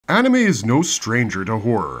Anime is no stranger to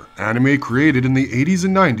horror. Anime created in the 80s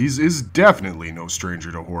and 90s is definitely no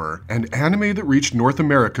stranger to horror, and anime that reached North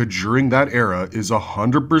America during that era is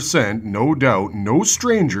 100%, no doubt, no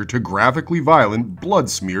stranger to graphically violent,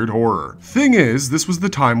 blood-smeared horror. Thing is, this was the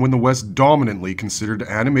time when the West dominantly considered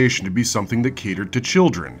animation to be something that catered to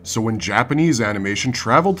children, so when Japanese animation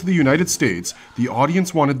traveled to the United States, the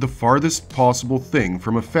audience wanted the farthest possible thing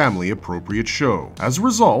from a family-appropriate show. As a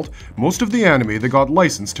result, most of the anime that got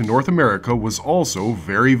licensed to North America was also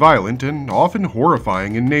very violent and often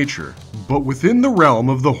horrifying in nature. But within the realm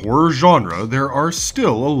of the horror genre, there are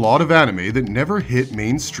still a lot of anime that never hit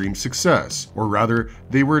mainstream success, or rather,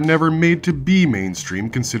 they were never made to be mainstream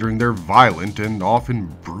considering their violent and often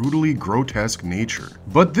brutally grotesque nature.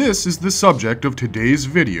 But this is the subject of today's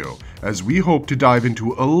video, as we hope to dive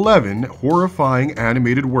into 11 horrifying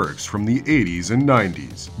animated works from the 80s and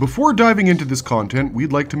 90s. Before diving into this content,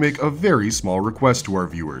 we'd like to make a very small request to our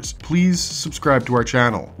viewers. Please subscribe to our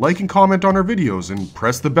channel, like and comment on our videos, and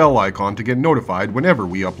press the bell icon to get notified whenever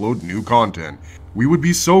we upload new content. We would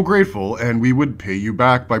be so grateful, and we would pay you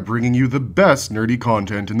back by bringing you the best nerdy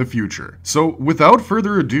content in the future. So without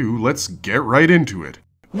further ado, let's get right into it.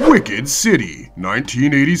 Wicked City,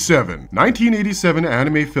 1987. 1987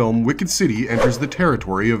 anime film Wicked City enters the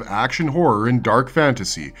territory of action horror and dark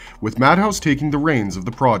fantasy, with Madhouse taking the reins of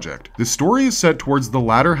the project. The story is set towards the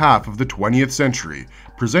latter half of the 20th century,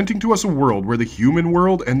 presenting to us a world where the human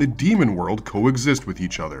world and the demon world coexist with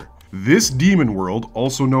each other. This demon world,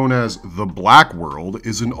 also known as the Black World,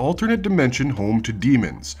 is an alternate dimension home to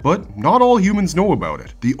demons, but not all humans know about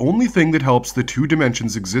it. The only thing that helps the two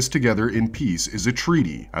dimensions exist together in peace is a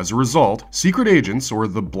treaty. As a result, secret agents, or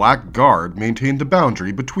the Black Guard, maintain the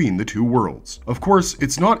boundary between the two worlds. Of course,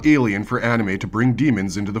 it's not alien for anime to bring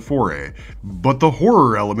demons into the foray, but the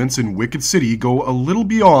horror elements in Wicked City go a little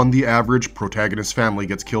beyond the average protagonist family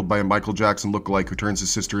gets killed by a Michael Jackson lookalike who turns his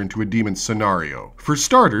sister into a demon scenario. For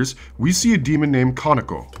starters, we see a demon named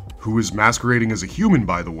Kanako, who is masquerading as a human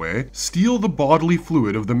by the way, steal the bodily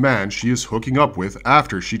fluid of the man she is hooking up with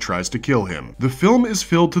after she tries to kill him. The film is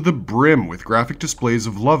filled to the brim with graphic displays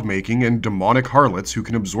of lovemaking and demonic harlots who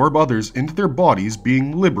can absorb others into their bodies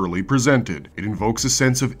being liberally presented. It invokes a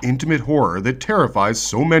sense of intimate horror that terrifies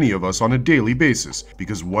so many of us on a daily basis,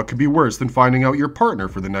 because what could be worse than finding out your partner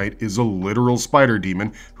for the night is a literal spider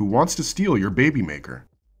demon who wants to steal your baby maker.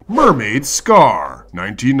 Mermaid Scar,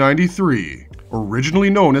 1993. Originally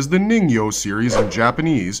known as the Ningyo series in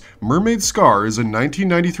Japanese, Mermaid Scar is a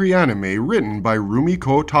 1993 anime written by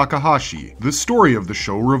Rumiko Takahashi. The story of the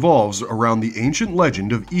show revolves around the ancient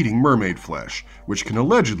legend of eating mermaid flesh, which can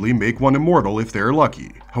allegedly make one immortal if they're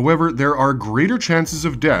lucky. However, there are greater chances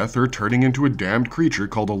of death or turning into a damned creature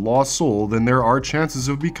called a lost soul than there are chances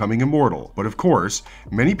of becoming immortal. But of course,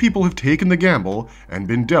 many people have taken the gamble and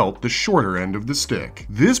been dealt the shorter end of the stick.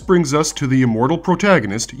 This brings us to the immortal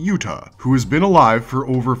protagonist, Yuta, who has been alive for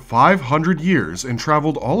over 500 years and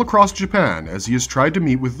traveled all across Japan as he has tried to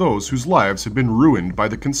meet with those whose lives have been ruined by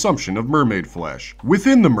the consumption of mermaid flesh.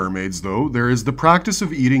 Within the mermaids, though, there is the practice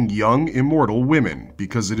of eating young, immortal women,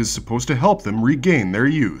 because it is supposed to help them regain their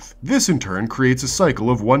youth. This in turn creates a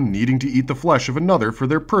cycle of one needing to eat the flesh of another for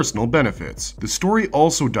their personal benefits. The story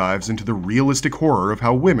also dives into the realistic horror of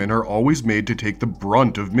how women are always made to take the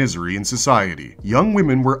brunt of misery in society. Young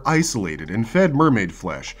women were isolated and fed mermaid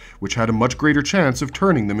flesh, which had a much greater chance of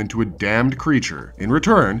turning them into a damned creature. In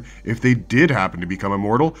return, if they did happen to become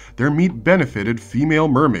immortal, their meat benefited female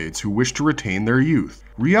mermaids who wished to retain their youth.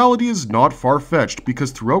 Reality is not far-fetched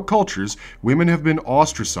because throughout cultures, women have been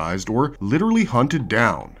ostracized or literally hunted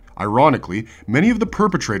down. Ironically, many of the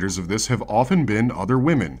perpetrators of this have often been other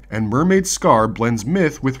women, and Mermaid Scar blends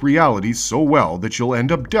myth with reality so well that you'll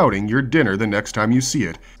end up doubting your dinner the next time you see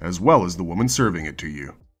it, as well as the woman serving it to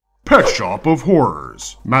you. Pet Shop of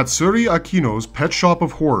Horrors. Matsuri Akino's Pet Shop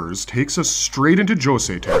of Horrors takes us straight into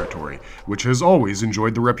josei territory, which has always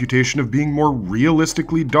enjoyed the reputation of being more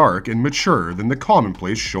realistically dark and mature than the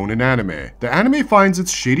commonplace shonen anime. The anime finds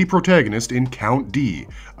its shady protagonist in Count D,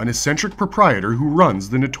 an eccentric proprietor who runs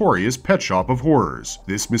the notorious Pet Shop of Horrors.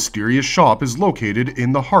 This mysterious shop is located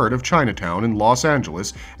in the heart of Chinatown in Los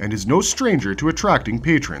Angeles and is no stranger to attracting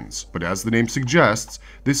patrons. But as the name suggests,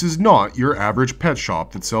 this is not your average pet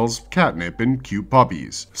shop that sells catnip and cute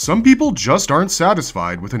puppies. Some people just aren't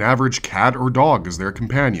satisfied with an average cat or dog as their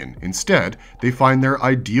companion. Instead, they find their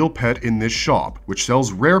ideal pet in this shop, which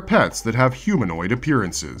sells rare pets that have humanoid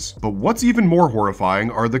appearances. But what's even more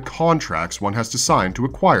horrifying are the contracts one has to sign to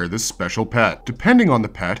acquire this special pet. Depending on the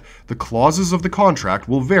pet, the clauses of the contract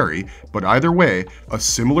will vary, but either way, a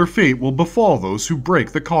similar fate will befall those who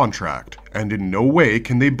break the contract. and in no way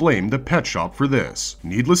can they blame the pet shop for this.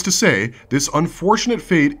 Needless to say, this unfortunate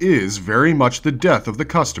fate is very much the death of the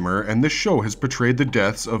customer, and the show has portrayed the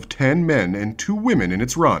deaths of 10 men and 2 women in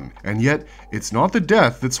its run. And yet, it's not the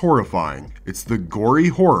death that's horrifying. It's the gory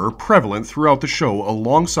horror prevalent throughout the show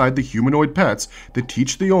alongside the humanoid pets that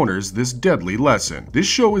teach the owners this deadly lesson. This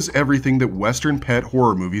show is everything that Western pet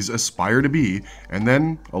horror movies aspire to be, and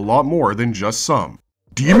then a lot more than just some.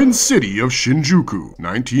 Demon City of Shinjuku,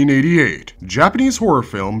 1988. Japanese horror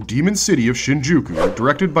film Demon City of Shinjuku,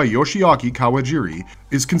 directed by Yoshiaki Kawajiri,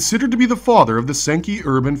 is considered to be the father of the Senki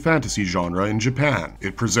urban fantasy genre in Japan.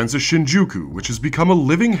 It presents a Shinjuku, which has become a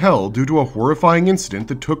living hell due to a horrifying incident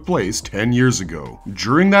that took place 10 years ago.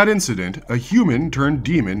 During that incident, a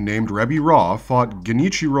human-turned-demon named Rebi Ra fought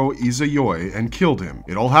Genichiro Izayoi and killed him.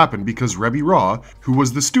 It all happened because Rebi Ra, who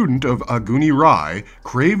was the student of Aguni Rai,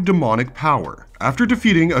 craved demonic power. After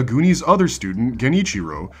defeating Aguni's other student,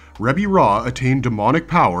 Genichiro, Rebi Ra attained demonic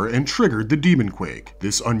power and triggered the Demon Quake.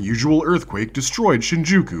 This unusual earthquake destroyed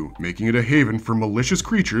Shinjuku, making it a haven for malicious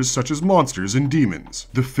creatures such as monsters and demons.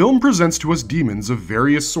 The film presents to us demons of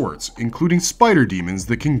various sorts, including spider demons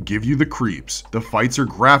that can give you the creeps. The fights are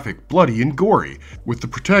graphic, bloody, and gory, with the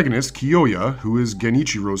protagonist Kiyoya, who is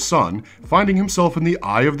Genichiro's son, finding himself in the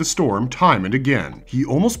eye of the storm time and again. He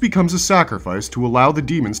almost becomes a sacrifice to allow the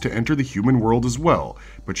demons to enter the human world as well,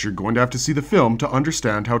 but you're going to have to see the film to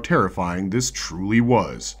understand how terrifying this truly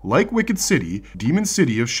was. Like Wicked City, Demon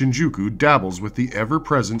City of Shinjuku dabbles with the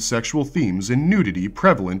ever-present sexual themes and nudity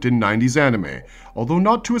prevalent in 90s anime, although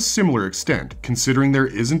not to a similar extent, considering there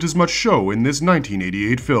isn't as much show in this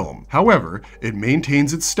 1988 film. However, it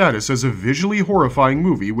maintains its status as a visually horrifying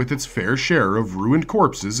movie with its fair share of ruined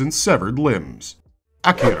corpses and severed limbs.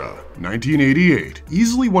 Akira, 1988.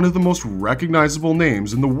 Easily one of the most recognizable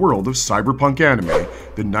names in the world of cyberpunk anime,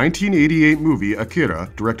 the 1988 movie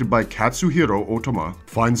Akira, directed by Katsuhiro Otomo,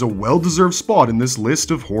 finds a well-deserved spot in this list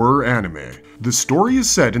of horror anime. The story is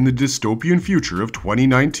set in the dystopian future of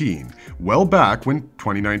 2019, well back when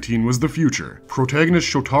 2019 was the future. Protagonist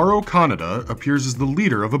Shotaro Kaneda appears as the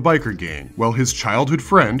leader of a biker gang, while his childhood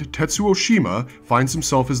friend Tetsuo Shima finds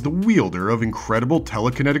himself as the wielder of incredible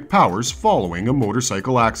telekinetic powers following a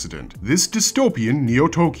motorcycle accident. This dystopian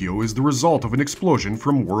Neo-Tokyo is the result of an explosion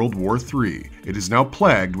from World War III. It is now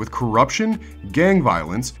plagued with corruption, gang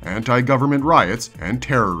violence, anti-government riots, and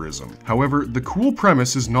terrorism. However, the cool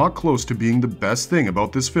premise is not close to being the best thing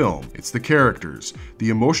about this film. It's the characters, the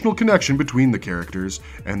emotional connection between the characters,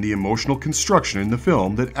 and the emotional construction in the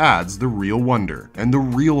film that adds the real wonder. And the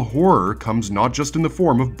real horror comes not just in the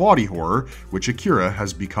form of body horror, which Akira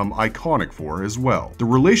has become iconic for as well. The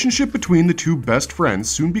relationship between the two best friends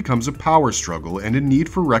soon becomes a power struggle and a need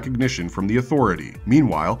for recognition from the authority.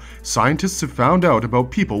 Meanwhile, scientists have found out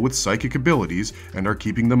about people with psychic abilities and are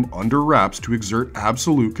keeping them under wraps to exert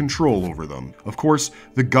absolute control over them. Of course,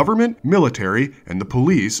 the government, military, and the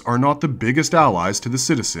police are not the biggest allies to the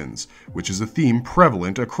citizens, which is a theme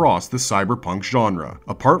prevalent across the cyberpunk genre.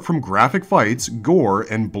 Apart from graphic fights, gore,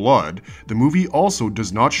 and blood, the movie also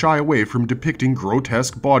does not shy away from depicting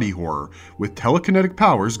grotesque body horror, with telekinetic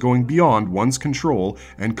powers going beyond one's control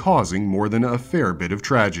and causing more than a fair bit of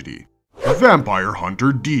tragedy. Vampire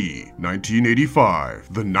Hunter D,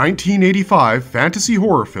 1985. The 1985 fantasy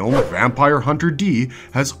horror film Vampire Hunter D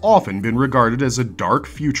has often been regarded as a dark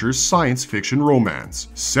future science fiction romance.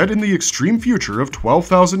 Set in the extreme future of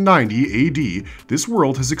 12,090 AD, this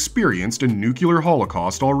world has experienced a nuclear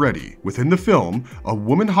holocaust already. Within the film, a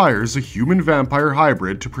woman hires a human-vampire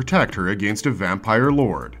hybrid to protect her against a vampire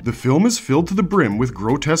lord. The film is filled to the brim with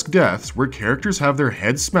grotesque deaths where characters have their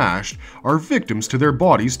heads smashed, are victims to their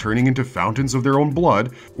bodies turning into fountains of their own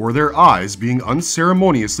blood, or their eyes being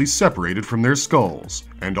unceremoniously separated from their skulls.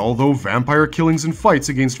 And although vampire killings and fights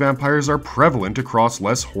against vampires are prevalent across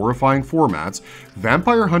less horrifying formats,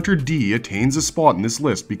 Vampire Hunter D attains a spot in this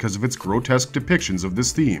list because of its grotesque depictions of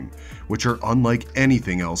this theme, which are unlike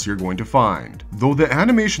anything else you're going to find. Though the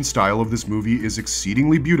animation style of this movie is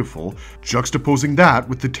exceedingly beautiful, juxtaposing that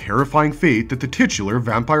with the terrifying fate that the titular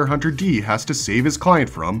Vampire Hunter D has to save his client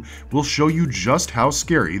from will show you just how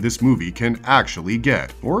scary this movie can actually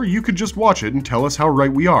get. Or you could just watch it and tell us how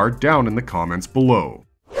right we are down in the comments below.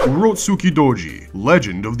 Urotsuki Doji,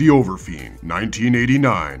 Legend of the Overfiend,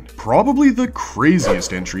 1989. Probably the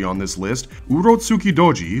craziest entry on this list, Urotsuki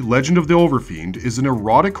Doji, Legend of the Overfiend is an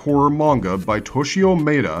erotic horror manga by Toshio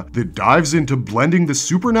Maeda that dives into blending the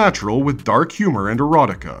supernatural with dark humor and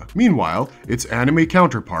erotica. Meanwhile, its anime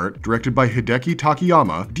counterpart, directed by Hideki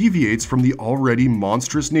Takayama, deviates from the already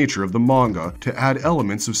monstrous nature of the manga to add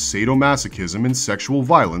elements of sadomasochism and sexual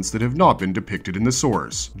violence that have not been depicted in the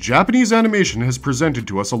source. Japanese animation has presented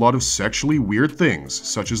to us discuss a lot of sexually weird things,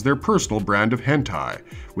 such as their personal brand of hentai,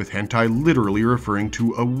 with hentai literally referring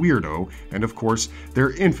to a weirdo, and of course,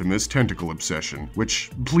 their infamous tentacle obsession, which,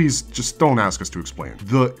 please, just don't ask us to explain.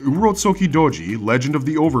 The Urotsuki Doji, Legend of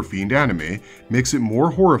the Overfiend anime, makes it more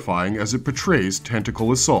horrifying as it portrays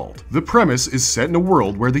tentacle assault. The premise is set in a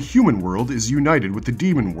world where the human world is united with the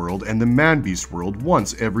demon world and the man-beast world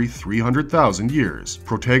once every 300,000 years.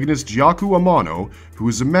 Protagonist Gyaku Amano, who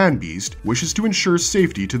is a man-beast, wishes to ensure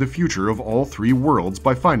safety to the future of all three worlds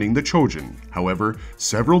by finding the Chojin. However,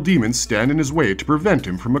 several demons stand in his way to prevent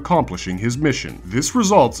him from accomplishing his mission. This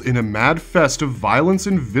results in a mad fest of violence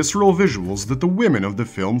and visceral visuals that the women of the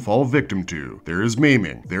film fall victim to. There is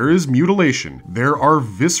maiming, there is mutilation, there are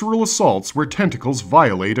visceral assaults where tentacles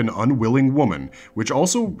violate an unwilling woman, which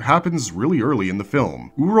also happens really early in the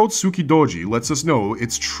film. Urotsuki Doji lets us know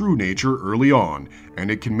its true nature early on,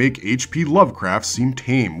 and it can make H.P. Lovecraft seem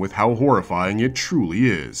tame with how horrifying it truly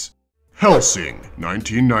is. Hellsing,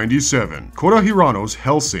 1997. Kora Hirano's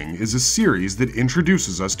Hellsing is a series that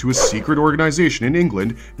introduces us to a secret organization in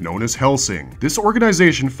England known as Hellsing. This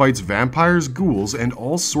organization fights vampires, ghouls, and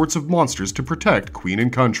all sorts of monsters to protect Queen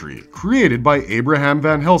and Country. Created by Abraham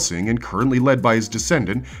Van Helsing and currently led by his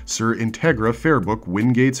descendant, Sir Integra Fairbook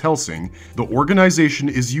Wingates Helsing, the organization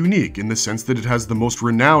is unique in the sense that it has the most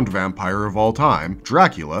renowned vampire of all time,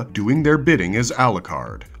 Dracula, doing their bidding as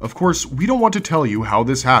Alucard. Of course, we don't want to tell you how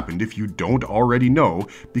this happened if you don't already know,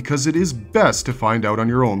 because it is best to find out on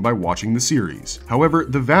your own by watching the series. However,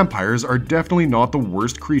 the vampires are definitely not the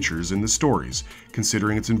worst creatures in the stories,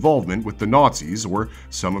 considering its involvement with the Nazis or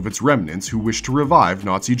some of its remnants who wish to revive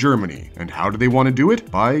Nazi Germany. And how do they want to do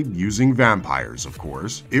it? By using vampires, of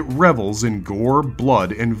course. It revels in gore,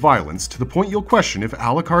 blood, and violence to the point you'll question if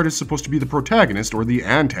Alucard is supposed to be the protagonist or the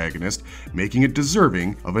antagonist, making it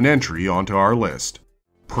deserving of an entry onto our list.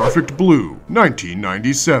 Perfect Blue,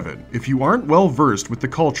 1997. If you aren't well versed with the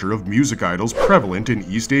culture of music idols prevalent in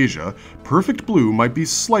East Asia, Perfect Blue might be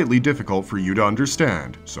slightly difficult for you to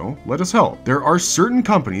understand, so let us help. There are certain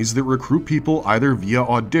companies that recruit people either via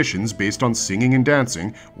auditions based on singing and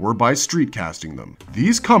dancing or by street casting them.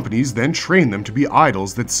 These companies then train them to be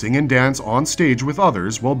idols that sing and dance on stage with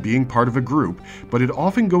others while being part of a group, but it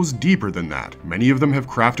often goes deeper than that. Many of them have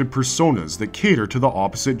crafted personas that cater to the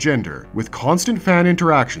opposite gender. With constant fan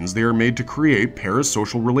interaction, they are made to create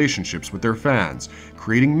parasocial relationships with their fans,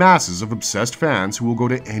 creating masses of obsessed fans who will go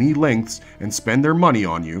to any lengths and spend their money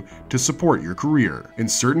on you to support your career. In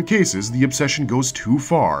certain cases, the obsession goes too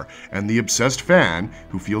far, and the obsessed fan,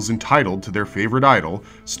 who feels entitled to their favorite idol,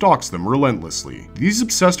 stalks them relentlessly. These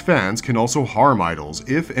obsessed fans can also harm idols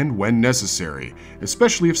if and when necessary,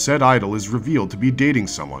 especially if said idol is revealed to be dating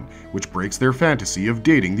someone, which breaks their fantasy of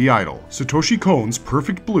dating the idol. Satoshi Kon's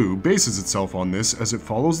Perfect Blue bases itself on this as it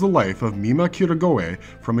follows the life of Mima Kiragoe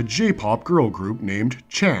from a J-pop girl group named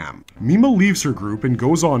Cham. Mima leaves her group and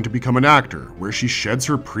goes on to become an actor, where she sheds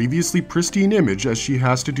her previously pristine image as she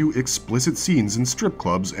has to do explicit scenes in strip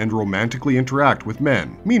clubs and romantically interact with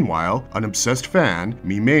men. Meanwhile, an obsessed fan,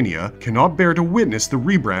 Mimania, cannot bear to witness the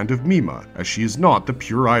rebrand of Mima, as she is not the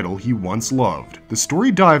pure idol he once loved. The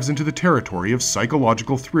story dives into the territory of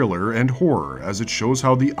psychological thriller and horror, as it shows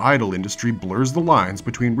how the idol industry blurs the lines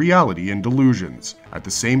between reality and delusions. At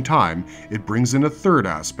the same time, it brings in a third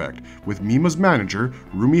aspect, with Mima's manager,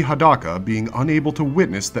 Rumi Hadaka, being unable to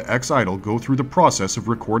witness the ex-idol go through the process of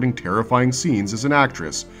recording terrifying scenes as an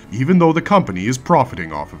actress, even though the company is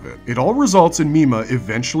profiting off of it. It all results in Mima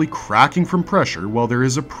eventually cracking from pressure, while there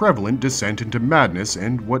is a prevalent descent into madness,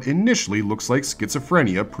 and what initially looks like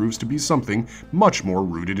schizophrenia proves to be something much more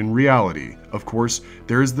rooted in reality. Of course,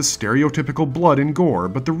 there is the stereotypical blood and gore,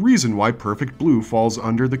 but the reason why Perfect Blue falls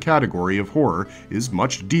under the category of horror is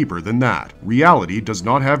much deeper than that. Reality does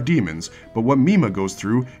not have demons, but what Mima goes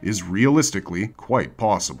through is realistically quite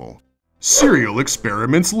possible. Serial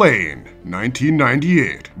Experiments Lane,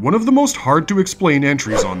 1998. One of the most hard-to-explain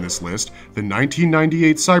entries on this list, the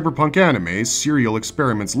 1998 cyberpunk anime Serial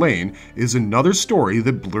Experiments Lane, is another story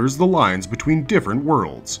that blurs the lines between different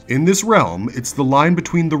worlds. In this realm, it's the line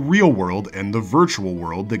between the real world and the virtual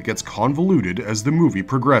world that gets convoluted as the movie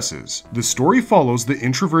progresses. The story follows the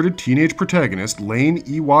introverted teenage protagonist Lane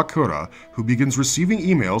Iwakura, who begins receiving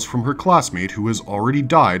emails from her classmate who has already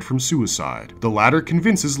died from suicide. The latter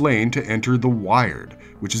convinces Lane to enter the Wired,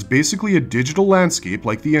 which is basically a digital landscape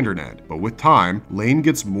like the internet. But with time, Lane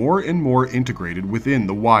gets more and more integrated within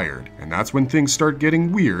the Wired, and that's when things start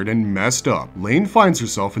getting weird and messed up. Lane finds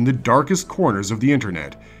herself in the darkest corners of the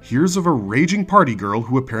internet, hears of a raging party girl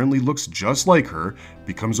who apparently looks just like her,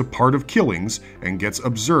 becomes a part of killings, and gets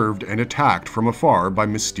observed and attacked from afar by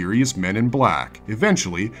mysterious men in black.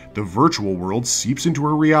 Eventually, the virtual world seeps into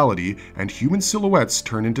her reality and human silhouettes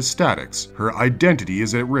turn into statics. Her identity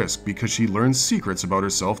is at risk because she learns secrets about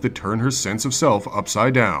herself that turn her sense of self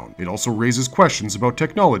upside down. It also raises questions about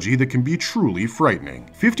technology that can be truly frightening.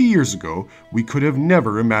 50 years ago, we could have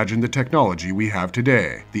never imagined the technology we have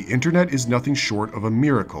today. The internet is nothing short of a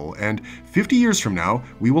miracle, and 50 years from now,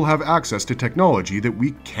 we will have access to technology that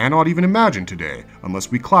we cannot even imagine today,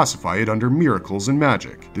 unless we classify it under miracles and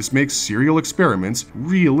magic. This makes serial experiments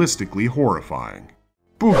realistically horrifying.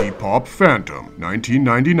 Boogie Pop Phantom,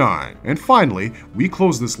 1999. And finally, we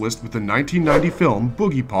close this list with the 1990 film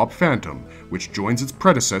Boogie Pop Phantom, which joins its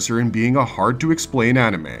predecessor in being a hard-to-explain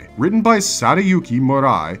anime. Written by Sadayuki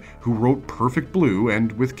Murai, who wrote Perfect Blue,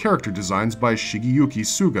 and with character designs by Shigeyuki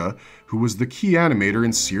Suga, who was the key animator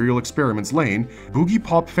in Serial Experiments Lane, Boogie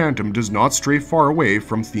Pop Phantom does not stray far away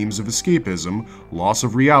from themes of escapism, loss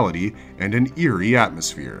of reality, and an eerie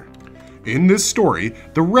atmosphere. In this story,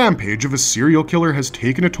 the rampage of a serial killer has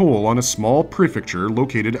taken a toll on a small prefecture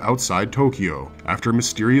located outside Tokyo. After a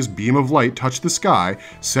mysterious beam of light touched the sky,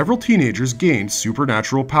 several teenagers gained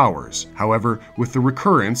supernatural powers. However, with the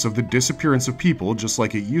recurrence of the disappearance of people just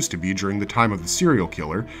like it used to be during the time of the serial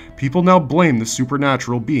killer, people now blame the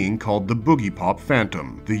supernatural being called the Boogie Pop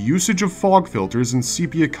Phantom. The usage of fog filters and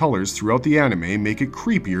sepia colors throughout the anime make it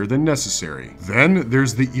creepier than necessary. Then,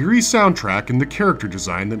 there's the eerie soundtrack and the character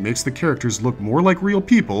design that makes the characters look more like real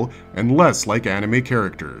people and less like anime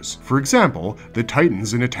characters. For example, the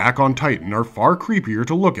Titans in Attack on Titan are far creepier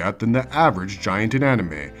to look at than the average giant in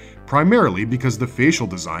anime, primarily because the facial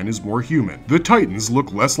design is more human. The Titans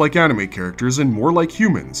look less like anime characters and more like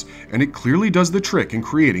humans, and it clearly does the trick in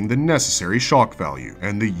creating the necessary shock value.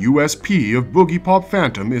 And the USP of Boogie Pop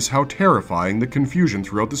Phantom is how terrifying the confusion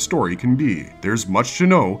throughout the story can be. There's much to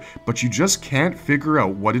know, but you just can't figure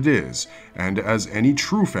out what it is. And as any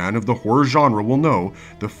true fan of the horror genre will know,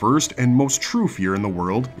 the first and most true fear in the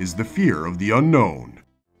world is the fear of the unknown.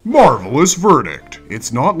 Marvelous verdict!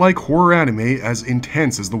 It's not like horror anime as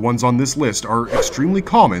intense as the ones on this list are extremely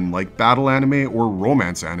common like battle anime or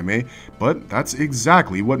romance anime, but that's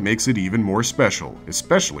exactly what makes it even more special,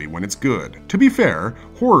 especially when it's good. To be fair,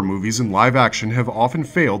 horror movies and live action have often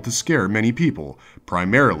failed to scare many people,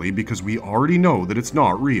 primarily because we already know that it's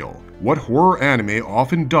not real. What horror anime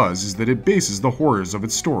often does is that it bases the horrors of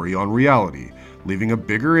its story on reality, leaving a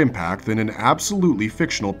bigger impact than an absolutely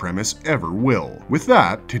fictional premise ever will. With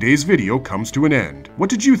that, today's video comes to an end. What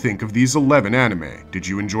did you think of these 11 anime? Did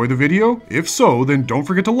you enjoy the video? If so, then don't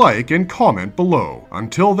forget to like and comment below.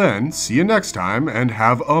 Until then, see you next time and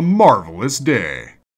have a marvelous day.